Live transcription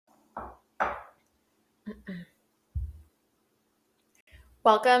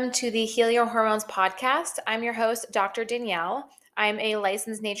Welcome to the Heal Your Hormones podcast. I'm your host, Dr. Danielle. I'm a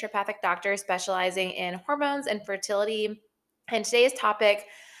licensed naturopathic doctor specializing in hormones and fertility. And today's topic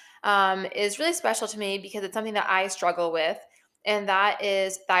is really special to me because it's something that I struggle with, and that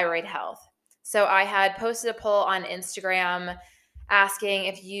is thyroid health. So I had posted a poll on Instagram asking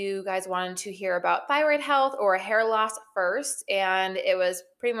if you guys wanted to hear about thyroid health or hair loss first, and it was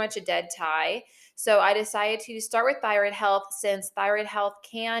pretty much a dead tie. So I decided to start with thyroid health since thyroid health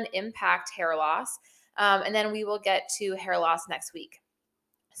can impact hair loss, and then we will get to hair loss next week.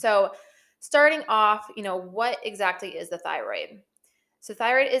 So starting off, what exactly is the thyroid? So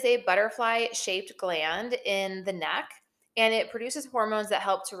thyroid is a butterfly-shaped gland in the neck, and it produces hormones that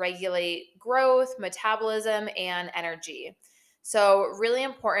help to regulate growth, metabolism, and energy. So really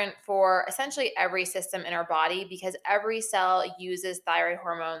important for essentially every system in our body because every cell uses thyroid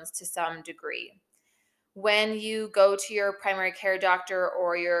hormones to some degree. When you go to your primary care doctor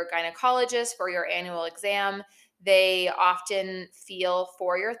or your gynecologist for your annual exam, they often feel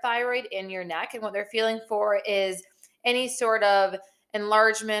for your thyroid in your neck. And what they're feeling for is any sort of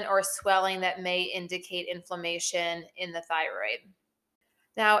enlargement or swelling that may indicate inflammation in the thyroid.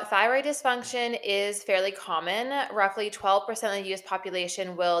 Now, thyroid dysfunction is fairly common. Roughly 12% of the US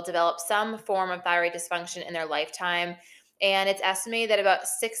population will develop some form of thyroid dysfunction in their lifetime. And it's estimated that about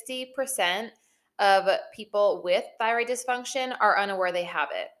 60% of people with thyroid dysfunction are unaware they have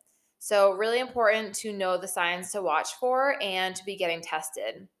it. So, really important to know the signs to watch for and to be getting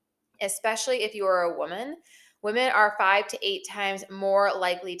tested, especially if you are a woman. Women are 5 to 8 times more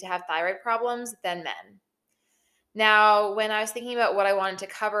likely to have thyroid problems than men. Now, when I was thinking about what I wanted to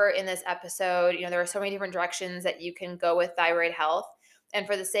cover in this episode, there are so many different directions that you can go with thyroid health. And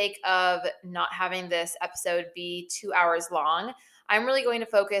for the sake of not having this episode be 2 hours long, I'm really going to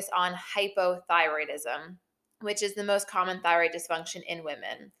focus on hypothyroidism, which is the most common thyroid dysfunction in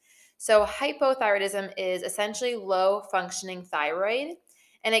women. So, hypothyroidism is essentially low functioning thyroid,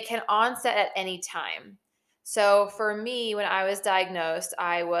 and it can onset at any time. So, for me, when I was diagnosed,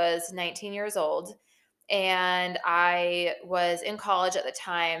 I was 19 years old and I was in college at the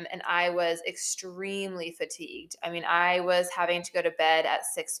time and I was extremely fatigued. I mean, I was having to go to bed at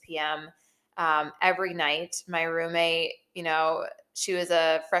 6 p.m. Every night. My roommate, she was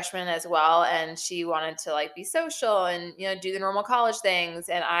a freshman as well, and she wanted to be social and, do the normal college things.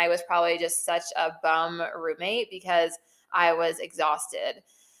 And I was probably just such a bum roommate because I was exhausted.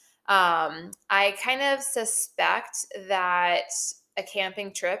 I kind of suspect that a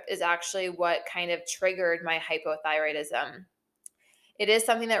camping trip is actually what kind of triggered my hypothyroidism. It is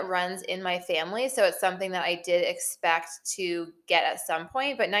something that runs in my family, so it's something that I did expect to get at some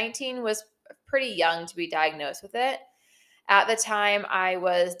point, but 19 was pretty young to be diagnosed with it. At the time, I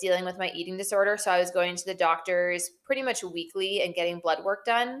was dealing with my eating disorder, so I was going to the doctors pretty much weekly and getting blood work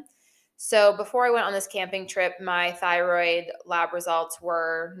done. So before I went on this camping trip, my thyroid lab results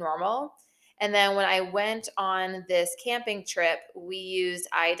were normal. And then when I went on this camping trip, we used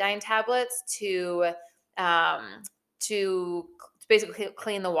iodine tablets um, to basically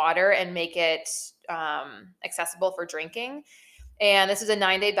clean the water and make it accessible for drinking. And this was a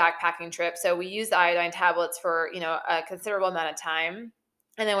 9-day backpacking trip. So we used the iodine tablets for, a considerable amount of time.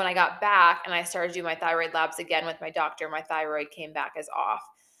 And then when I got back and I started doing my thyroid labs again with my doctor, my thyroid came back as off.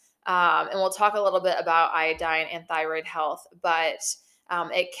 And we'll talk a little bit about iodine and thyroid health, but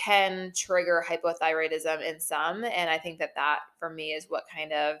it can trigger hypothyroidism in some. And I think that for me is what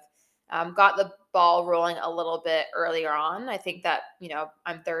kind of got the ball rolling a little bit earlier on. I think that,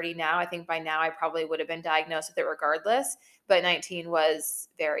 I'm 30 now. I think by now I probably would have been diagnosed with it regardless, but 19 was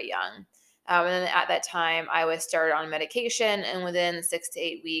very young. And then at that time, I was started on medication, and within 6 to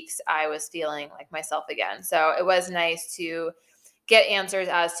 8 weeks, I was feeling like myself again. So it was nice to get answers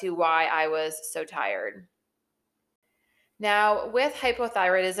as to why I was so tired. Now, with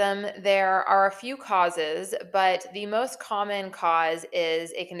hypothyroidism, there are a few causes, but the most common cause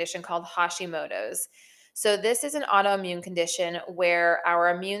is a condition called Hashimoto's. So, this is an autoimmune condition where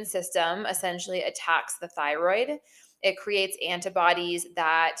our immune system essentially attacks the thyroid. It creates antibodies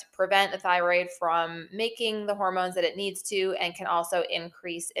that prevent the thyroid from making the hormones that it needs to and can also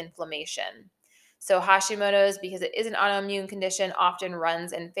increase inflammation. So, Hashimoto's, because it is an autoimmune condition, often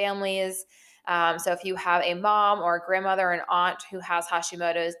runs in families. So if you have a mom or a grandmother or an aunt who has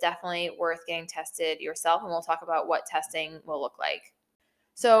Hashimoto's, definitely worth getting tested yourself. And we'll talk about what testing will look like.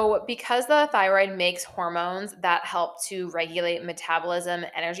 So because the thyroid makes hormones that help to regulate metabolism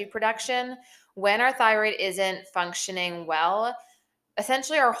and energy production, when our thyroid isn't functioning well,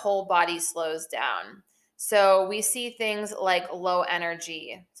 essentially our whole body slows down. So we see things like low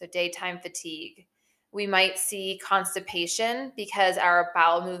energy, so daytime fatigue, We might see constipation because our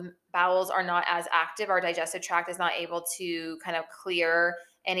bowels are not as active. Our digestive tract is not able to kind of clear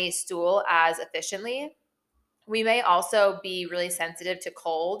any stool as efficiently. We may also be really sensitive to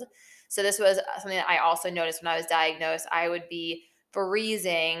cold. So this was something that I also noticed when I was diagnosed. I would be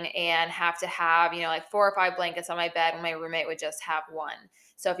freezing and have to have, like 4 or 5 blankets on my bed when my roommate would just have one.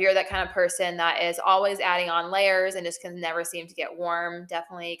 So if you're that kind of person that is always adding on layers and just can never seem to get warm,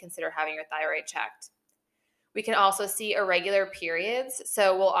 definitely consider having your thyroid checked. We can also see irregular periods.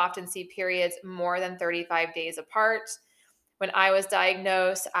 So we'll often see periods more than 35 days apart. When I was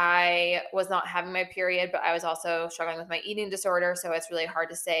diagnosed, I was not having my period, but I was also struggling with my eating disorder. So it's really hard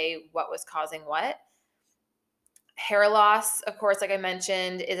to say what was causing what. Hair loss, of course, like I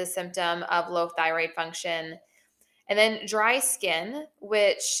mentioned, is a symptom of low thyroid function. And then dry skin,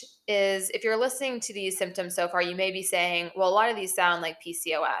 which is, if you're listening to these symptoms so far, you may be saying, well, a lot of these sound like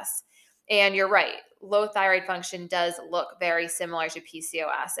PCOS. And you're right. Low thyroid function does look very similar to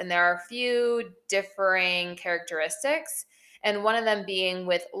PCOS. And there are a few differing characteristics. And one of them being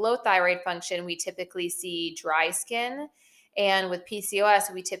with low thyroid function, we typically see dry skin. And with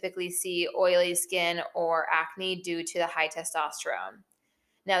PCOS, we typically see oily skin or acne due to the high testosterone.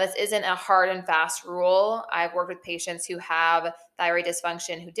 Now, this isn't a hard and fast rule. I've worked with patients who have thyroid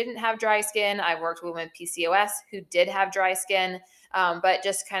dysfunction who didn't have dry skin. I've worked with women with PCOS who did have dry skin, but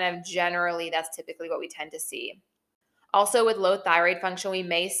just kind of generally, that's typically what we tend to see. Also, with low thyroid function, we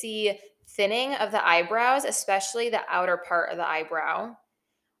may see thinning of the eyebrows, especially the outer part of the eyebrow.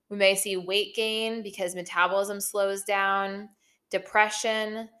 We may see weight gain because metabolism slows down,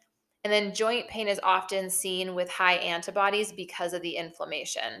 depression, and then joint pain is often seen with high antibodies because of the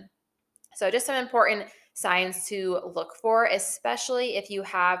inflammation. So just some important signs to look for, especially if you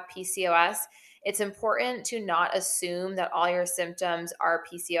have PCOS. It's important to not assume that all your symptoms are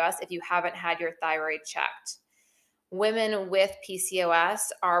PCOS if you haven't had your thyroid checked. Women with PCOS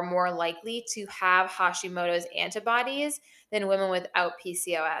are more likely to have Hashimoto's antibodies than women without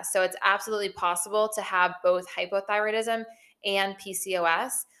PCOS. So it's absolutely possible to have both hypothyroidism and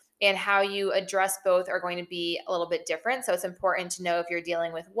PCOS, and how you address both are going to be a little bit different. So it's important to know if you're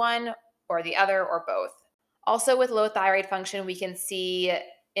dealing with one or the other or both. Also, with low thyroid function, we can see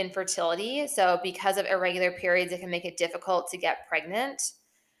infertility. So because of irregular periods, it can make it difficult to get pregnant.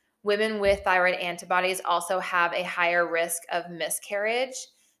 Women with thyroid antibodies also have a higher risk of miscarriage.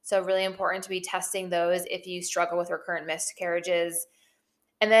 So really important to be testing those if you struggle with recurrent miscarriages.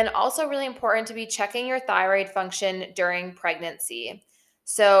 And then also really important to be checking your thyroid function during pregnancy.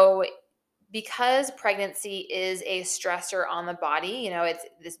 So because pregnancy is a stressor on the body, it's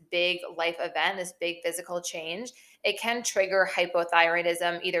this big life event, this big physical change, it can trigger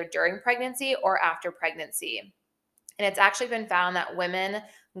hypothyroidism either during pregnancy or after pregnancy. And it's actually been found that women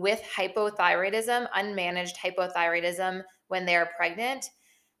with hypothyroidism, unmanaged hypothyroidism, when they're pregnant,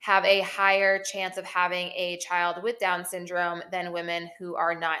 have a higher chance of having a child with Down syndrome than women who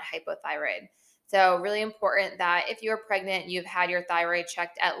are not hypothyroid. So really important that if you're pregnant, you've had your thyroid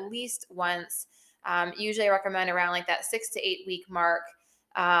checked at least once. Usually I recommend around like that 6 to 8 week mark.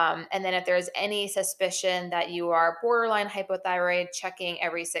 And then if there's any suspicion that you are borderline hypothyroid, checking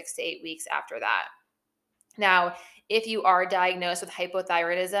every 6 to 8 weeks after that. Now, if you are diagnosed with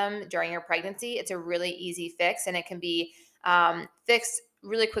hypothyroidism during your pregnancy, it's a really easy fix, and it can be fixed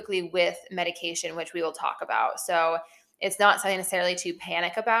really quickly with medication, which we will talk about. So it's not something necessarily to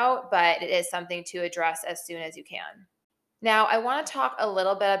panic about, but it is something to address as soon as you can. Now, I want to talk a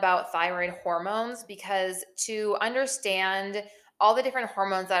little bit about thyroid hormones, because to understand all the different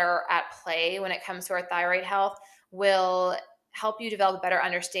hormones that are at play when it comes to our thyroid health will help you develop a better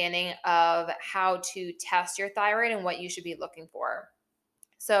understanding of how to test your thyroid and what you should be looking for.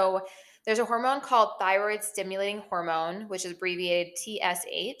 So, there's a hormone called thyroid stimulating hormone, which is abbreviated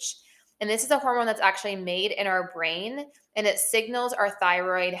TSH. And this is a hormone that's actually made in our brain, and it signals our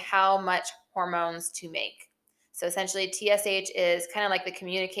thyroid how much hormones to make. So essentially, TSH is kind of like the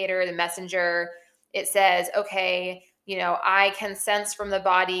communicator, the messenger. It says, okay, I can sense from the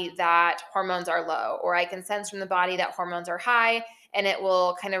body that hormones are low, or I can sense from the body that hormones are high, and it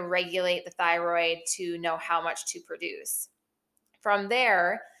will kind of regulate the thyroid to know how much to produce. From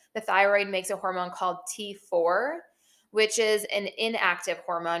there, the thyroid makes a hormone called T4, which is an inactive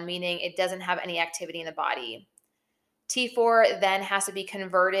hormone, meaning it doesn't have any activity in the body. T4 then has to be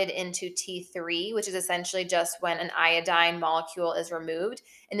converted into T3, which is essentially just when an iodine molecule is removed.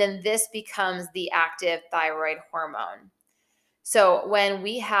 And then this becomes the active thyroid hormone. So when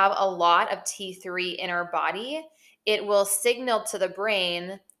we have a lot of T3 in our body, it will signal to the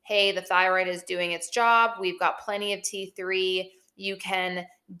brain, hey, the thyroid is doing its job. We've got plenty of T3. You can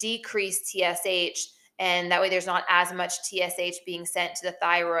decrease TSH. And that way there's not as much TSH being sent to the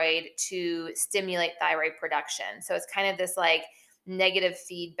thyroid to stimulate thyroid production. So it's kind of this like negative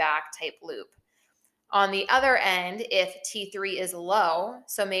feedback type loop. On the other end, if T3 is low,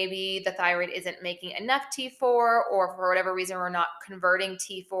 so maybe the thyroid isn't making enough T4, or for whatever reason we're not converting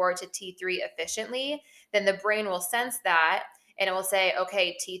T4 to T3 efficiently, then the brain will sense that and it will say,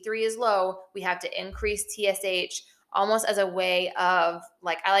 okay, T3 is low, we have to increase TSH, almost as a way of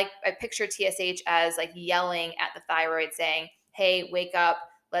like, I picture TSH as like yelling at the thyroid saying, hey, wake up,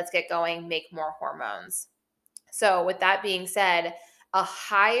 let's get going, make more hormones. So with that being said, a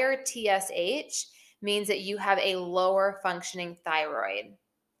higher TSH means that you have a lower functioning thyroid,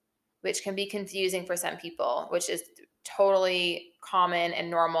 which can be confusing for some people, which is totally common and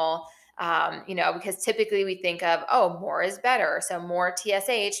normal. Because typically we think of, oh, more is better. So more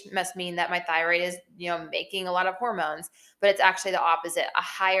TSH must mean that my thyroid is, making a lot of hormones, but it's actually the opposite. A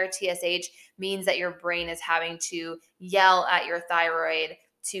higher TSH means that your brain is having to yell at your thyroid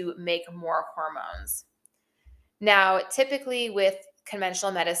to make more hormones. Now, typically with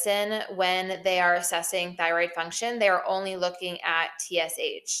conventional medicine, when they are assessing thyroid function, they are only looking at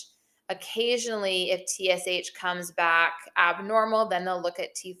TSH. Occasionally, if TSH comes back abnormal, then they'll look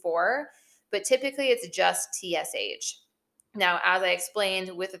at T4, but typically it's just TSH. Now, as I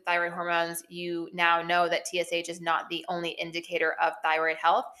explained with the thyroid hormones, you now know that TSH is not the only indicator of thyroid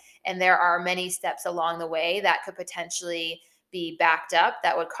health, and there are many steps along the way that could potentially be backed up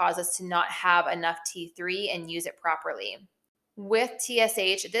that would cause us to not have enough T3 and use it properly. With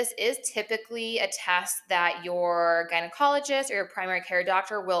TSH, this is typically a test that your gynecologist or your primary care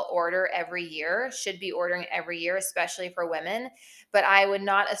doctor will order every year, should be ordering every year, especially for women. But I would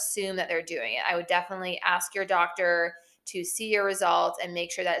not assume that they're doing it. I would definitely ask your doctor to see your results and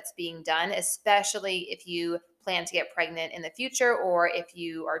make sure that it's being done, especially if you plan to get pregnant in the future or if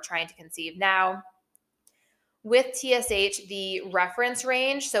you are trying to conceive now. With TSH, the reference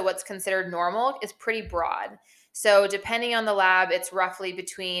range, so what's considered normal, is pretty broad. So depending on the lab, it's roughly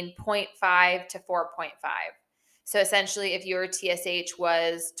between 0.5 to 4.5. So essentially, if your TSH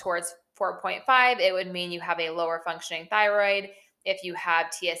was towards 4.5, it would mean you have a lower functioning thyroid. If you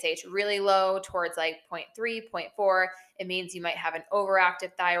have TSH really low towards like 0.3, 0.4, it means you might have an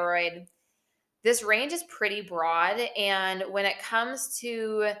overactive thyroid. This range is pretty broad. And when it comes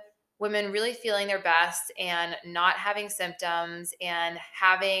to women really feeling their best and not having symptoms and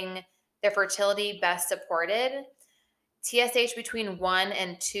having their fertility best supported, TSH between 1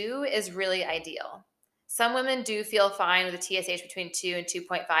 and 2 is really ideal. Some women do feel fine with a TSH between 2 and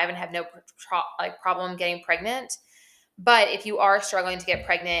 2.5 and have no problem getting pregnant. But if you are struggling to get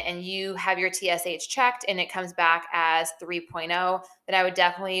pregnant and you have your TSH checked and it comes back as 3.0, then I would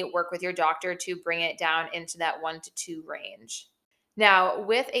definitely work with your doctor to bring it down into that 1 to 2 range. Now,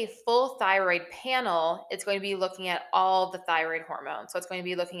 with a full thyroid panel, it's going to be looking at all the thyroid hormones. So it's going to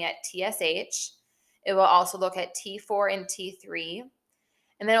be looking at TSH. It will also look at T4 and T3.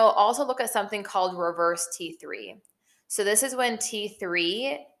 And then it will also look at something called reverse T3. So this is when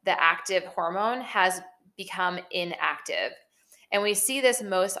T3, the active hormone, has become inactive. And we see this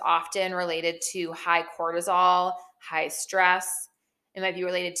most often related to high cortisol, high stress. It might be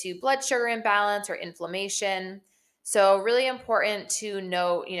related to blood sugar imbalance or inflammation. So really important to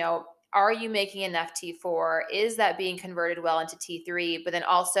note, are you making enough T4? Is that being converted well into T3? But then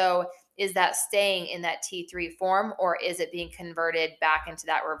also, is that staying in that T3 form, or is it being converted back into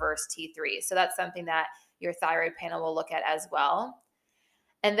that reverse T3? So that's something that your thyroid panel will look at as well.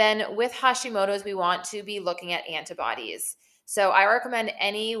 And then with Hashimoto's, we want to be looking at antibodies. So I recommend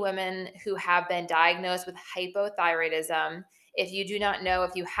any women who have been diagnosed with hypothyroidism, if you do not know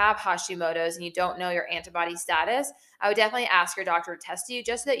if you have Hashimoto's and you don't know your antibody status, I would definitely ask your doctor to test you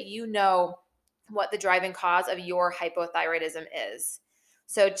just so that you know what the driving cause of your hypothyroidism is.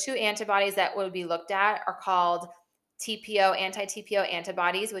 So 2 antibodies that would be looked at are called TPO, anti-TPO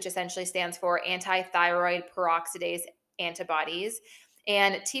antibodies, which essentially stands for anti-thyroid peroxidase antibodies.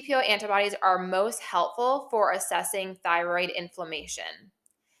 And TPO antibodies are most helpful for assessing thyroid inflammation.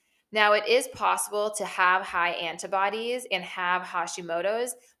 Now, it is possible to have high antibodies and have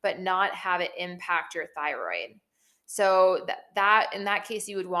Hashimoto's, but not have it impact your thyroid. So that in that case,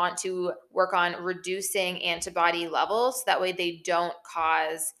 you would want to work on reducing antibody levels. So that way they don't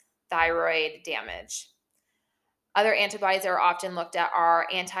cause thyroid damage. Other antibodies that are often looked at are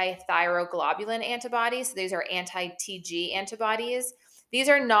anti-thyroglobulin antibodies. So these are anti-TG antibodies. These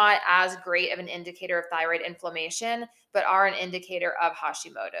are not as great of an indicator of thyroid inflammation, but are an indicator of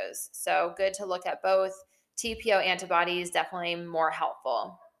Hashimoto's. So good to look at both. TPO antibodies, definitely more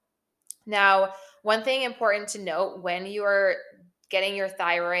helpful. Now, one thing important to note when you are getting your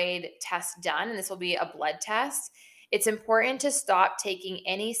thyroid test done, and this will be a blood test, it's important to stop taking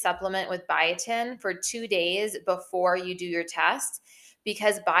any supplement with biotin for 2 days before you do your test,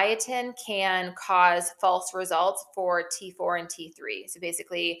 because biotin can cause false results for T4 and T3. So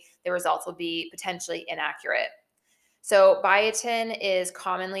basically, the results will be potentially inaccurate. So, biotin is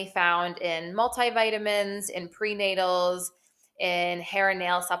commonly found in multivitamins, in prenatals, in hair and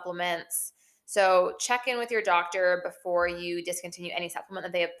nail supplements. So, check in with your doctor before you discontinue any supplement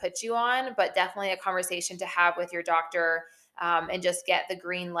that they have put you on, but definitely a conversation to have with your doctor, and just get the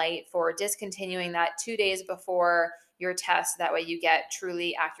green light for discontinuing that 2 days before your test. That way, you get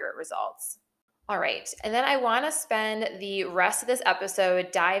truly accurate results. All right. And then I want to spend the rest of this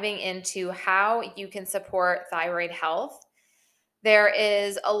episode diving into how you can support thyroid health. There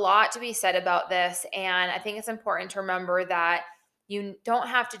is a lot to be said about this, and I think it's important to remember that you don't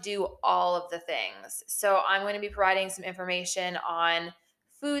have to do all of the things. So, I'm going to be providing some information on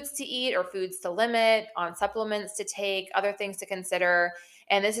foods to eat or foods to limit, on supplements to take, other things to consider.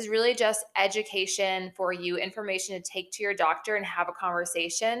 And this is really just education for you, information to take to your doctor and have a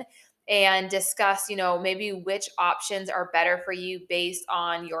conversation and discuss, maybe which options are better for you based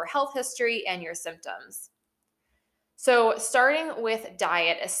on your health history and your symptoms. So, starting with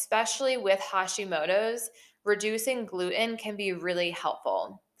diet, especially with Hashimoto's, reducing gluten can be really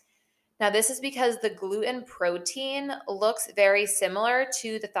helpful. Now, this is because the gluten protein looks very similar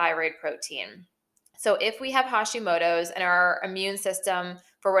to the thyroid protein. So, if we have Hashimoto's and our immune system,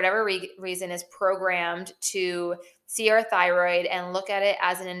 for whatever reason, is programmed to see our thyroid and look at it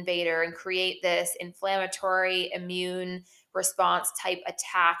as an invader and create this inflammatory immune response type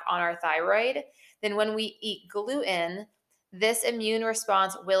attack on our thyroid, then when we eat gluten, this immune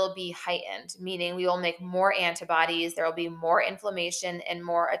response will be heightened, meaning we will make more antibodies, there will be more inflammation and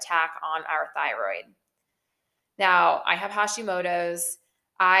more attack on our thyroid. Now, I have Hashimoto's.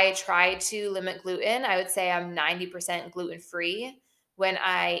 I try to limit gluten. I would say I'm 90% gluten free. When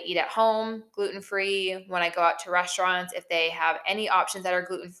I eat at home, gluten free. When I go out to restaurants, if they have any options that are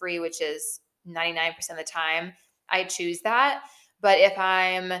gluten free, which is 99% of the time, I choose that. But if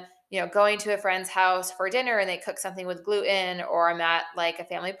I'm going to a friend's house for dinner and they cook something with gluten, or I'm at like a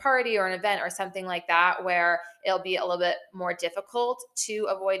family party or an event or something like that where it'll be a little bit more difficult to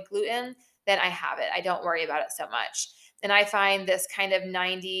avoid gluten, then I have it. I don't worry about it so much. And I find this kind of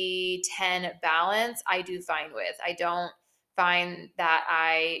 90-10 balance I do fine with. I don't find that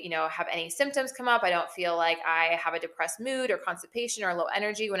I, have any symptoms come up. I don't feel like I have a depressed mood or constipation or low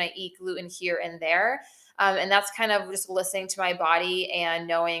energy when I eat gluten here and there. And that's kind of just listening to my body and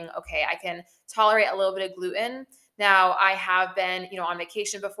knowing, okay, I can tolerate a little bit of gluten. Now, I have been, on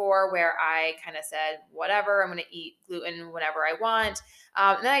vacation before where I kind of said, whatever, I'm going to eat gluten whenever I want.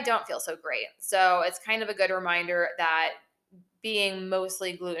 And then I don't feel so great. So it's kind of a good reminder that being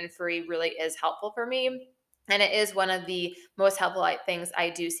mostly gluten-free really is helpful for me. And it is one of the most helpful things I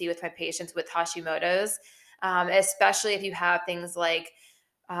do see with my patients with Hashimoto's, especially if you have things like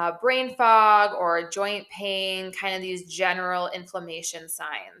brain fog or joint pain, kind of these general inflammation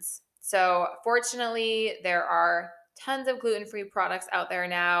signs. So, fortunately, there are tons of gluten-free products out there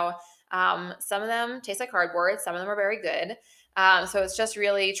now. Some of them taste like cardboard, some of them are very good. So, it's just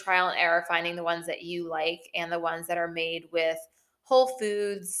really trial and error finding the ones that you like and the ones that are made with whole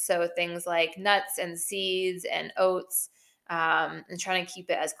foods. So, things like nuts and seeds and oats, and trying to keep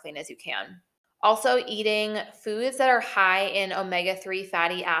it as clean as you can. Also, eating foods that are high in omega-3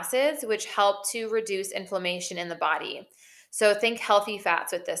 fatty acids, which help to reduce inflammation in the body. So, think healthy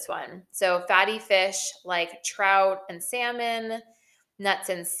fats with this one. So, fatty fish like trout and salmon, nuts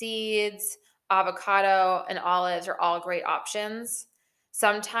and seeds, avocado, and olives are all great options.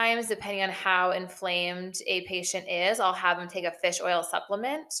 Sometimes, depending on how inflamed a patient is, I'll have them take a fish oil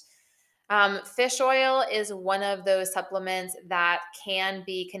supplement. Fish oil is one of those supplements that can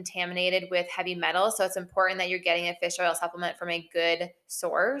be contaminated with heavy metals. So it's important that you're getting a fish oil supplement from a good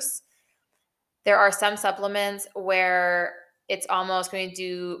source. There are some supplements where it's almost going to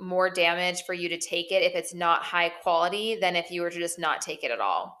do more damage for you to take it if it's not high quality than if you were to just not take it at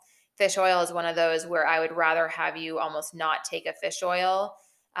all. Fish oil is one of those where I would rather have you almost not take a fish oil,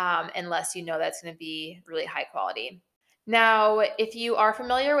 unless you know that's going to be really high quality. Now, if you are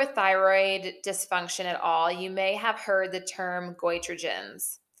familiar with thyroid dysfunction at all, you may have heard the term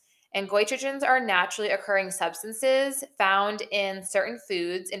goitrogens. And goitrogens are naturally occurring substances found in certain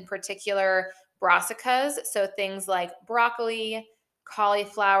foods, in particular brassicas, so things like broccoli,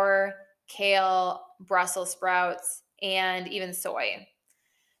 cauliflower, kale, Brussels sprouts, and even soy.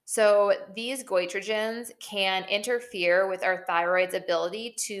 So these goitrogens can interfere with our thyroid's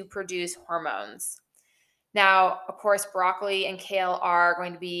ability to produce hormones. Now, of course, broccoli and kale are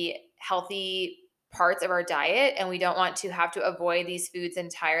going to be healthy parts of our diet, and we don't want to have to avoid these foods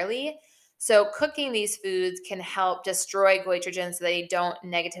entirely. So, cooking these foods can help destroy goitrogen so they don't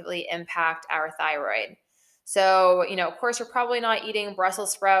negatively impact our thyroid. So, of course, you're probably not eating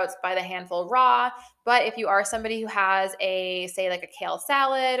Brussels sprouts by the handful raw, but if you are somebody who has say like a kale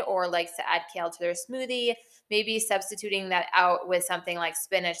salad or likes to add kale to their smoothie, maybe substituting that out with something like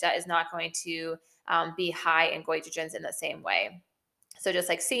spinach that is not going to be high in goitrogens in the same way. So just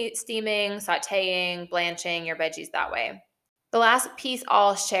like steaming, sauteing, blanching your veggies that way. The last piece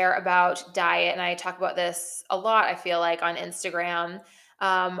I'll share about diet, and I talk about this a lot, I feel like, on Instagram,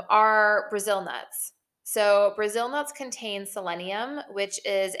 are Brazil nuts. So, Brazil nuts contain selenium, which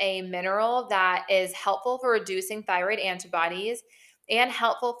is a mineral that is helpful for reducing thyroid antibodies and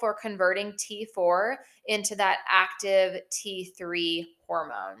helpful for converting T4 into that active T3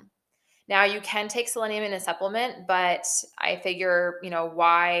 hormone. Now, you can take selenium in a supplement, but I figure,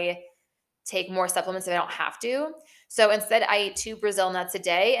 why take more supplements if I don't have to? So instead, I eat 2 Brazil nuts a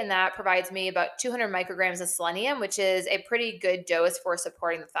day, and that provides me about 200 micrograms of selenium, which is a pretty good dose for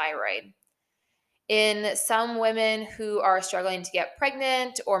supporting the thyroid. In some women who are struggling to get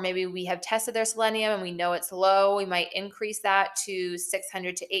pregnant, or maybe we have tested their selenium and we know it's low, we might increase that to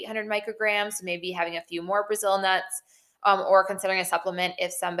 600 to 800 micrograms, maybe having a few more Brazil nuts, or considering a supplement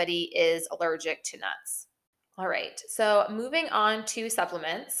if somebody is allergic to nuts. All right, so moving on to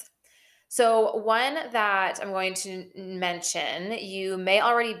supplements. So, one that I'm going to mention, you may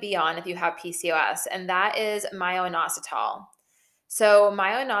already be on if you have PCOS, and that is myo-inositol. So,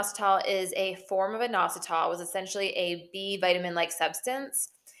 myo-inositol is a form of inositol, was essentially a B vitamin-like substance.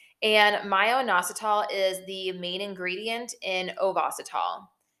 And myo-inositol is the main ingredient in ovositol.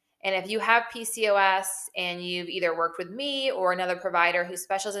 And if you have PCOS and you've either worked with me or another provider who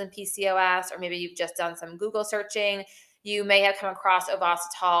specializes in PCOS, or maybe you've just done some Google searching, you may have come across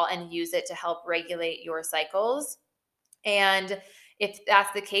ovositol and use it to help regulate your cycles. And if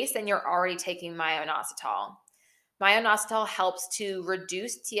that's the case, then you're already taking myo-inositol. Myo-inositol helps to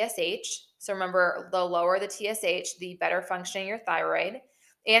reduce TSH. So remember, the lower the TSH, the better functioning your thyroid,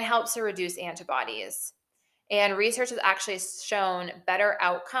 and helps to reduce antibodies. And research has actually shown better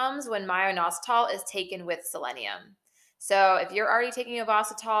outcomes when myo-inositol is taken with selenium. So if you're already taking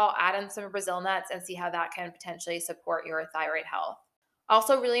ovositol, add in some Brazil nuts and see how that can potentially support your thyroid health.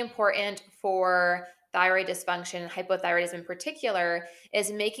 Also, really important for thyroid dysfunction, hypothyroidism in particular,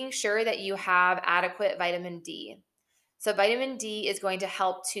 is making sure that you have adequate vitamin D. So, vitamin D is going to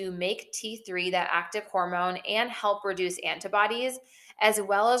help to make T3 that active hormone and help reduce antibodies, as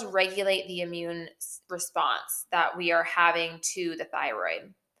well as regulate the immune response that we are having to the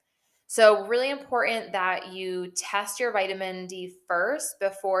thyroid. So, really important that you test your vitamin D first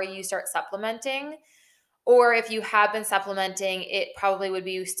before you start supplementing. Or if you have been supplementing, it probably would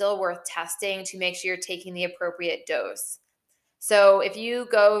be still worth testing to make sure you're taking the appropriate dose. So if you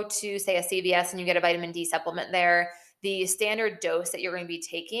go to, say, a CVS and you get a vitamin D supplement there, the standard dose that you're going to be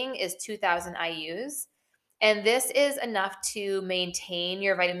taking is 2,000 IUs. And this is enough to maintain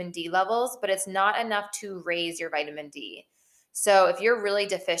your vitamin D levels, but it's not enough to raise your vitamin D. So if you're really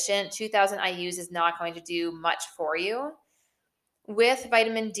deficient, 2,000 IUs is not going to do much for you. With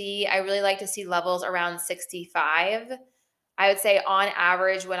vitamin D, I really like to see levels around 65. I would say on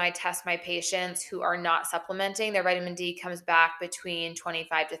average, when I test my patients who are not supplementing, their vitamin D comes back between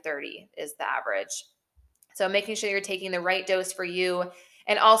 25 to 30 is the average. So making sure you're taking the right dose for you,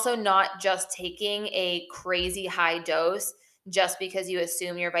 and also not just taking a crazy high dose just because you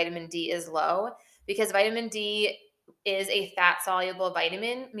assume your vitamin D is low, because vitamin D is a fat soluble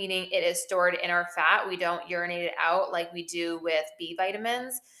vitamin, meaning it is stored in our fat. We don't urinate it out like we do with B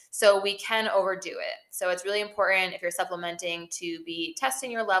vitamins. So we can overdo it. So it's really important if you're supplementing to be testing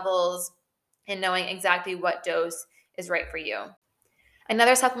your levels and knowing exactly what dose is right for you.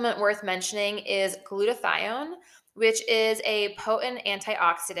 Another supplement worth mentioning is glutathione, which is a potent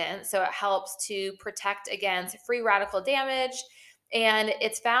antioxidant. So it helps to protect against free radical damage. And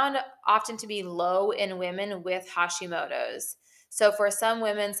it's found often to be low in women with Hashimoto's. So for some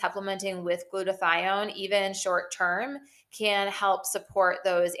women, supplementing with glutathione, even short term, can help support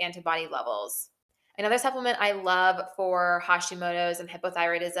those antibody levels. Another supplement I love for Hashimoto's and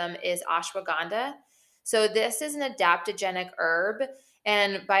hypothyroidism is ashwagandha. So this is an adaptogenic herb,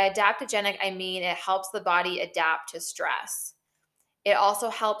 and by adaptogenic, I mean it helps the body adapt to stress. It also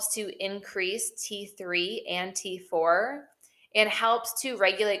helps to increase T3 and T4 and helps to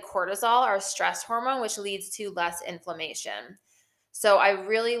regulate cortisol, our stress hormone, which leads to less inflammation. So I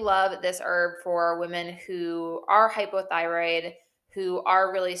really love this herb for women who are hypothyroid, who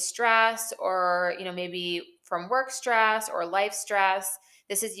are really stressed, or, maybe from work stress or life stress,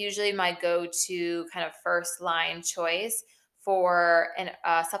 this is usually my go-to kind of first line choice for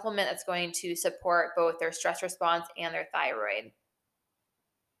a supplement that's going to support both their stress response and their thyroid.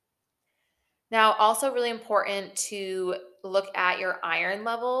 Now, also really important to look at your iron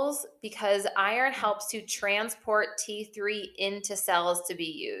levels, because iron helps to transport T3 into cells to be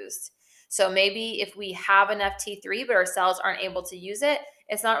used. So maybe if we have enough T3, but our cells aren't able to use it,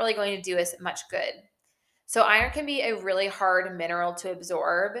 it's not really going to do us much good. So iron can be a really hard mineral to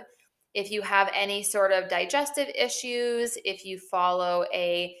absorb. If you have any sort of digestive issues, if you follow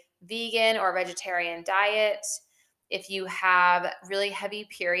a vegan or vegetarian diet, if you have really heavy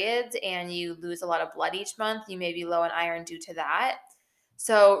periods and you lose a lot of blood each month, you may be low in iron due to that.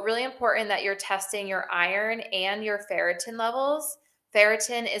 So really important that you're testing your iron and your ferritin levels.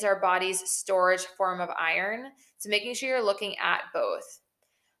 Ferritin is our body's storage form of iron, so making sure you're looking at both.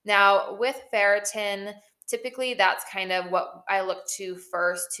 Now, with ferritin, typically that's kind of what I look to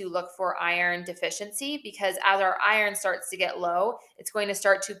first to look for iron deficiency, because as our iron starts to get low, it's going to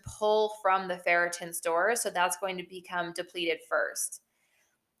start to pull from the ferritin stores. So that's going to become depleted first.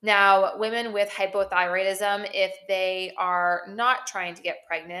 Now, women with hypothyroidism, if they are not trying to get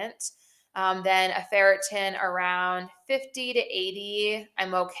pregnant, then a ferritin around 50 to 80,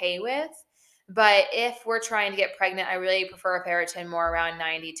 I'm okay with. But if we're trying to get pregnant, I really prefer a ferritin more around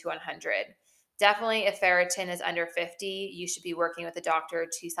 90 to 100. Definitely, if ferritin is under 50, you should be working with a doctor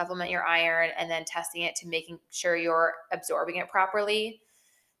to supplement your iron and then testing it to making sure you're absorbing it properly.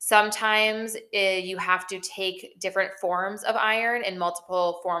 Sometimes you have to take different forms of iron and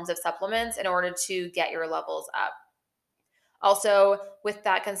multiple forms of supplements in order to get your levels up. Also, with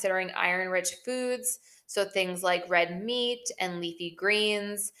that, considering iron-rich foods, so things like red meat and leafy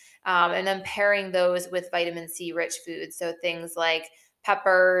greens, and then pairing those with vitamin C-rich foods, so things like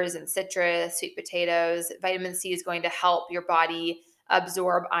peppers and citrus, sweet potatoes. Vitamin C is going to help your body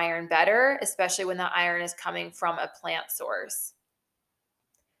absorb iron better, especially when the iron is coming from a plant source.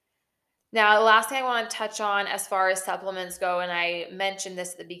 Now, the last thing I want to touch on as far as supplements go, and I mentioned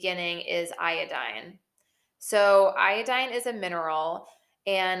this at the beginning, is iodine. So, iodine is a mineral,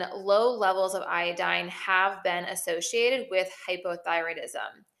 and low levels of iodine have been associated with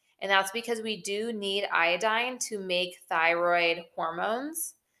hypothyroidism. And that's because we do need iodine to make thyroid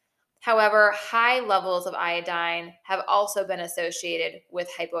hormones. However, high levels of iodine have also been associated with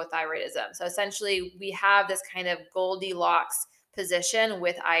hypothyroidism. So essentially, we have this kind of Goldilocks position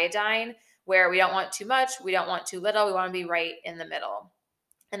with iodine where we don't want too much, we don't want too little, we want to be right in the middle.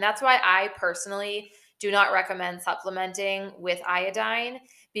 And that's why I personally do not recommend supplementing with iodine,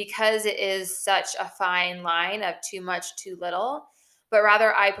 because it is such a fine line of too much, too little. But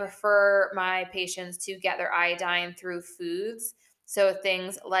rather, I prefer my patients to get their iodine through foods. So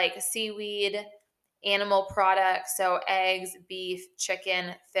things like seaweed, animal products, so eggs, beef,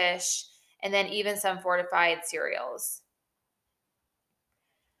 chicken, fish, and then even some fortified cereals.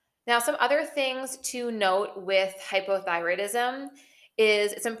 Now, some other things to note with hypothyroidism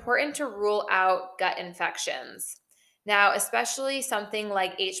is it's important to rule out gut infections. Now, especially something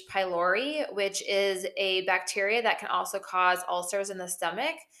like H. pylori, which is a bacteria that can also cause ulcers in the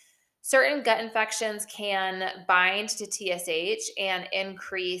stomach. Certain gut infections can bind to TSH and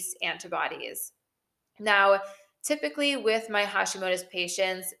increase antibodies. Now, typically with my Hashimoto's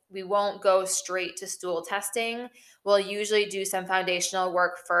patients, we won't go straight to stool testing. We'll usually do some foundational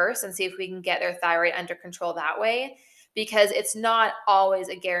work first and see if we can get their thyroid under control that way, because it's not always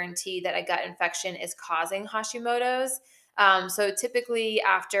a guarantee that a gut infection is causing Hashimoto's. So typically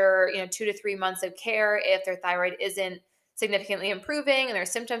after 2 to 3 months of care, if their thyroid isn't significantly improving and their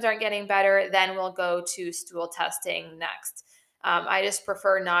symptoms aren't getting better, then we'll go to stool testing next. I just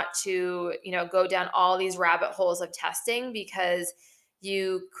prefer not to, go down all these rabbit holes of testing, because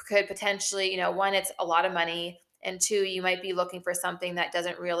you could potentially, one, it's a lot of money, and two, you might be looking for something that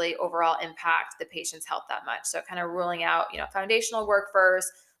doesn't really overall impact the patient's health that much. So kind of ruling out, foundational work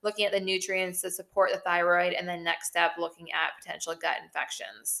first, looking at the nutrients to support the thyroid, and then next step, looking at potential gut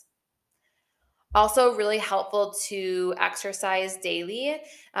infections. Also, really helpful to exercise daily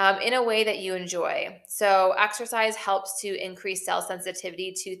in a way that you enjoy. So, exercise helps to increase cell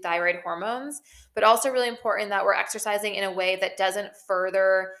sensitivity to thyroid hormones, but also really important that we're exercising in a way that doesn't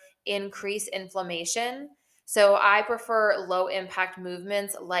further increase inflammation. So, I prefer low impact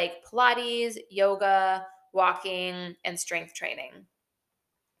movements like Pilates, yoga, walking, and strength training.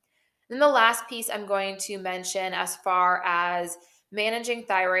 Then the last piece I'm going to mention as far as managing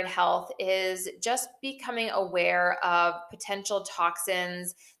thyroid health is just becoming aware of potential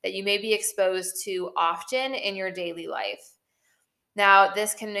toxins that you may be exposed to often in your daily life. Now,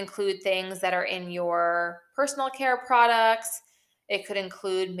 this can include things that are in your personal care products. It could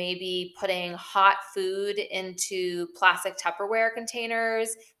include maybe putting hot food into plastic Tupperware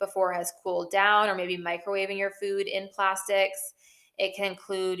containers before it has cooled down, or maybe microwaving your food in plastics. It can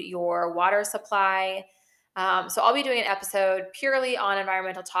include your water supply. So I'll be doing an episode purely on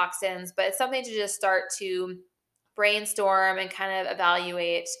environmental toxins, but it's something to just start to brainstorm and kind of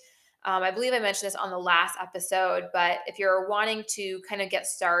evaluate. I believe I mentioned this on the last episode, but if you're wanting to kind of get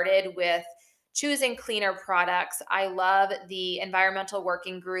started with choosing cleaner products, I love the Environmental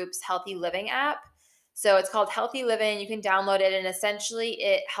Working Group's Healthy Living app. So it's called Healthy Living. You can download it, and essentially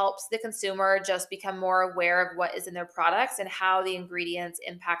it helps the consumer just become more aware of what is in their products and how the ingredients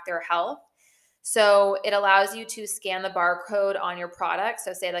impact their health. So it allows you to scan the barcode on your product.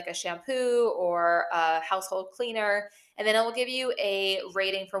 So say like a shampoo or a household cleaner, and then it will give you a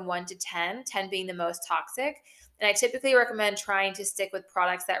rating from 1 to 10, 10 being the most toxic. And I typically recommend trying to stick with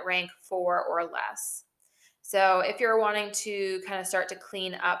products that rank 4 or less. So if you're wanting to kind of start to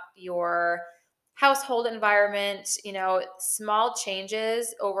clean up your household environment, small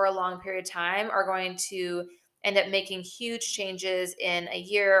changes over a long period of time are going to end up making huge changes in a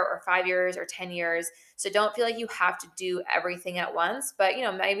year or 5 years or 10 years. So don't feel like you have to do everything at once, but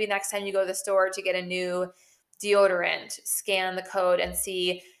maybe next time you go to the store to get a new deodorant, scan the code and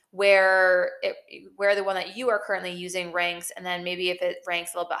see where the one that you are currently using ranks, and then maybe if it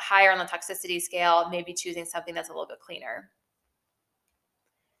ranks a little bit higher on the toxicity scale, maybe choosing something that's a little bit cleaner.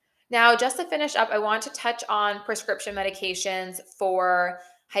 Now, just to finish up, I want to touch on prescription medications for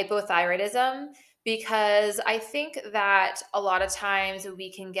hypothyroidism, because I think that a lot of times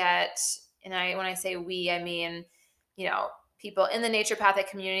we can get, when I say we, I mean, you know, people in the naturopathic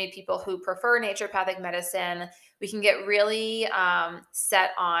community, people who prefer naturopathic medicine, we can get really set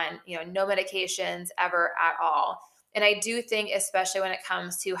on, no medications ever at all. And I do think, especially when it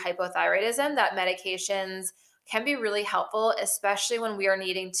comes to hypothyroidism, that medications can be really helpful, especially when we are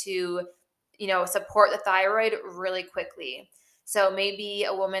needing to, support the thyroid really quickly. So maybe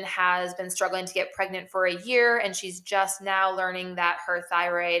a woman has been struggling to get pregnant for a year, and she's just now learning that her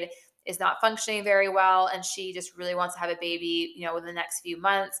thyroid is not functioning very well, and she just really wants to have a baby, within the next few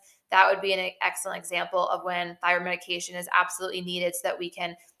months. That would be an excellent example of when thyroid medication is absolutely needed so that we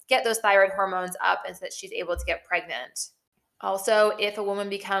can get those thyroid hormones up and so that she's able to get pregnant. Also, if a woman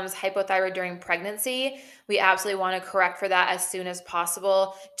becomes hypothyroid during pregnancy, we absolutely want to correct for that as soon as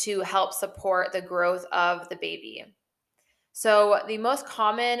possible to help support the growth of the baby. So, the most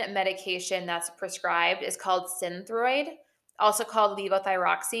common medication that's prescribed is called Synthroid, also called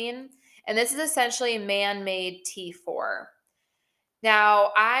levothyroxine, and this is essentially man-made T4.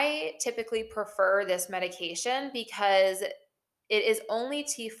 Now, I typically prefer this medication because it is only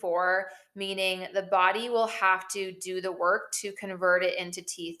T4, meaning the body will have to do the work to convert it into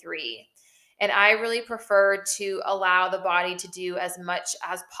T3. And I really prefer to allow the body to do as much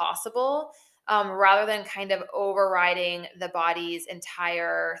as possible, rather than kind of overriding the body's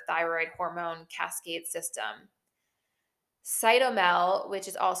entire thyroid hormone cascade system. Cytomel, which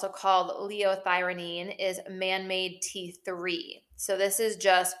is also called liothyronine, is man-made T3. So this is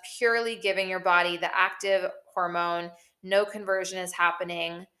just purely giving your body the active hormone. No conversion is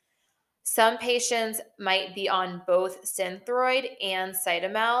happening. Some patients might be on both Synthroid and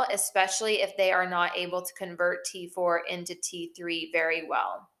Cytomel, especially if they are not able to convert T4 into T3 very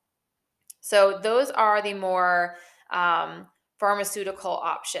well. So those are the more pharmaceutical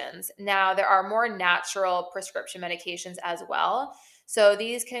options. Now, there are more natural prescription medications as well. So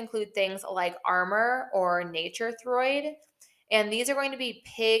these can include things like Armour or Nature Throid. And these are going to be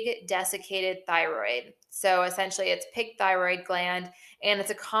pig desiccated thyroid. So essentially, it's pig thyroid gland, and it's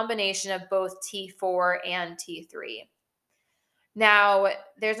a combination of both T4 and T3. Now,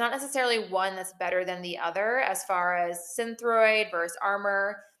 there's not necessarily one that's better than the other as far as Synthroid versus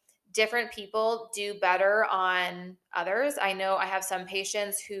Armour. Different people do better on others. I know I have some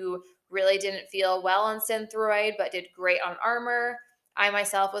patients who really didn't feel well on Synthroid but did great on Armour. I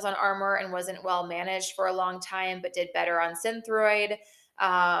myself was on Armour and wasn't well managed for a long time but did better on Synthroid.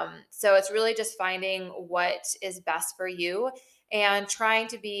 So it's really just finding what is best for you and trying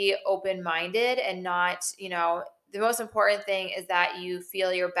to be open-minded and not, the most important thing is that you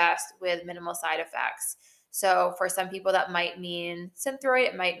feel your best with minimal side effects. So for some people that might mean Synthroid,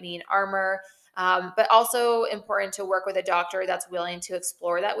 it might mean Armour, but also important to work with a doctor that's willing to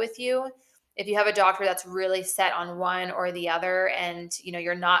explore that with you. If you have a doctor that's really set on one or the other and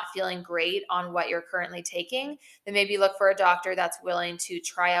you're not feeling great on what you're currently taking, then maybe look for a doctor that's willing to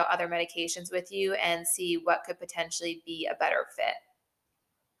try out other medications with you and see what could potentially be a better fit.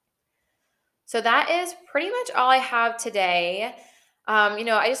 So that is pretty much all I have today.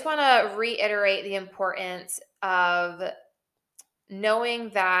 I just want to reiterate the importance of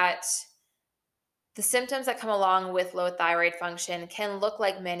knowing that the symptoms that come along with low thyroid function can look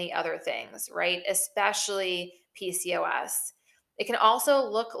like many other things, right? Especially PCOS. It can also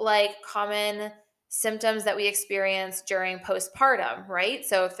look like common symptoms that we experience during postpartum, right?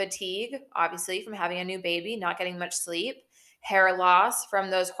 So, fatigue, obviously, from having a new baby, not getting much sleep, hair loss from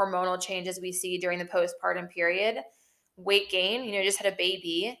those hormonal changes we see during the postpartum period, weight gain, just had a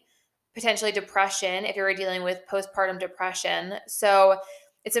baby, potentially depression if you're dealing with postpartum depression. So,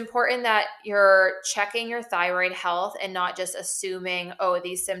 it's important that you're checking your thyroid health and not just assuming, oh,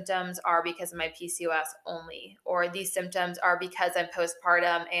 these symptoms are because of my PCOS only, or these symptoms are because I'm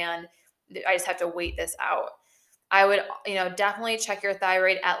postpartum and I just have to wait this out. I would, definitely check your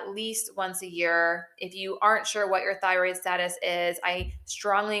thyroid at least once a year. If you aren't sure what your thyroid status is, I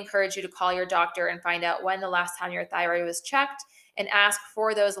strongly encourage you to call your doctor and find out when the last time your thyroid was checked and ask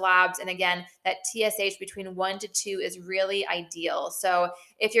for those labs. And again, that TSH between 1 to 2 is really ideal. So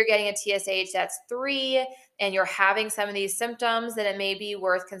if you're getting a TSH that's 3 and you're having some of these symptoms, then it may be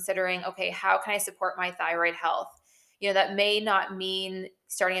worth considering, okay, how can I support my thyroid health? That may not mean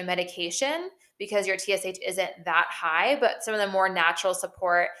starting a medication because your TSH isn't that high, but some of the more natural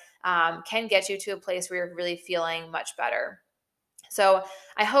support can get you to a place where you're really feeling much better. So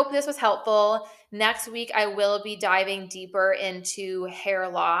I hope this was helpful. Next week, I will be diving deeper into hair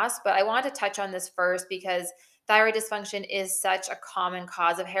loss, but I want to touch on this first because thyroid dysfunction is such a common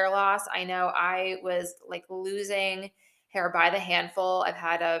cause of hair loss. I know I was like losing hair by the handful. I've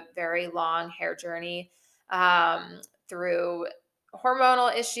had a very long hair journey through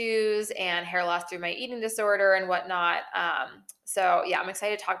hormonal issues and hair loss through my eating disorder and whatnot. So yeah, I'm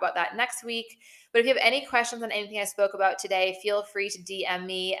excited to talk about that next week. But if you have any questions on anything I spoke about today, feel free to DM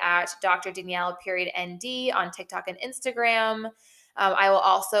me at Dr. Danielle ND on TikTok and Instagram. I will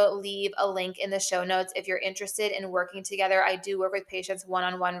also leave a link in the show notes if you're interested in working together. I do work with patients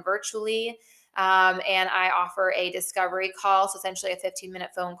one-on-one virtually. And I offer a discovery call, so essentially a 15-minute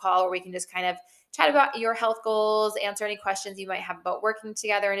phone call where we can just kind of chat about your health goals, answer any questions you might have about working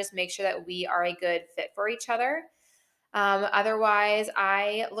together, and just make sure that we are a good fit for each other. Otherwise,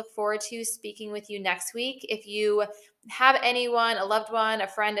 I look forward to speaking with you next week. If you have anyone, a loved one, a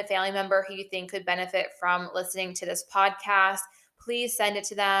friend, a family member who you think could benefit from listening to this podcast, please send it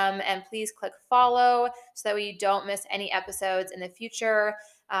to them and please click follow so that way you don't miss any episodes in the future.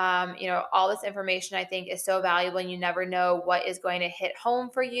 All this information I think is so valuable and you never know what is going to hit home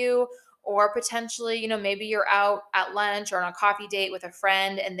for you. Or potentially, maybe you're out at lunch or on a coffee date with a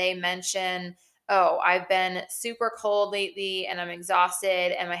friend and they mention, oh, I've been super cold lately and I'm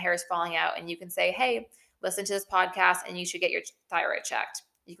exhausted and my hair is falling out. And you can say, hey, listen to this podcast and you should get your thyroid checked.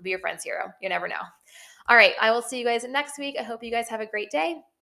 You could be your friend's hero. You never know. All right. I will see you guys next week. I hope you guys have a great day.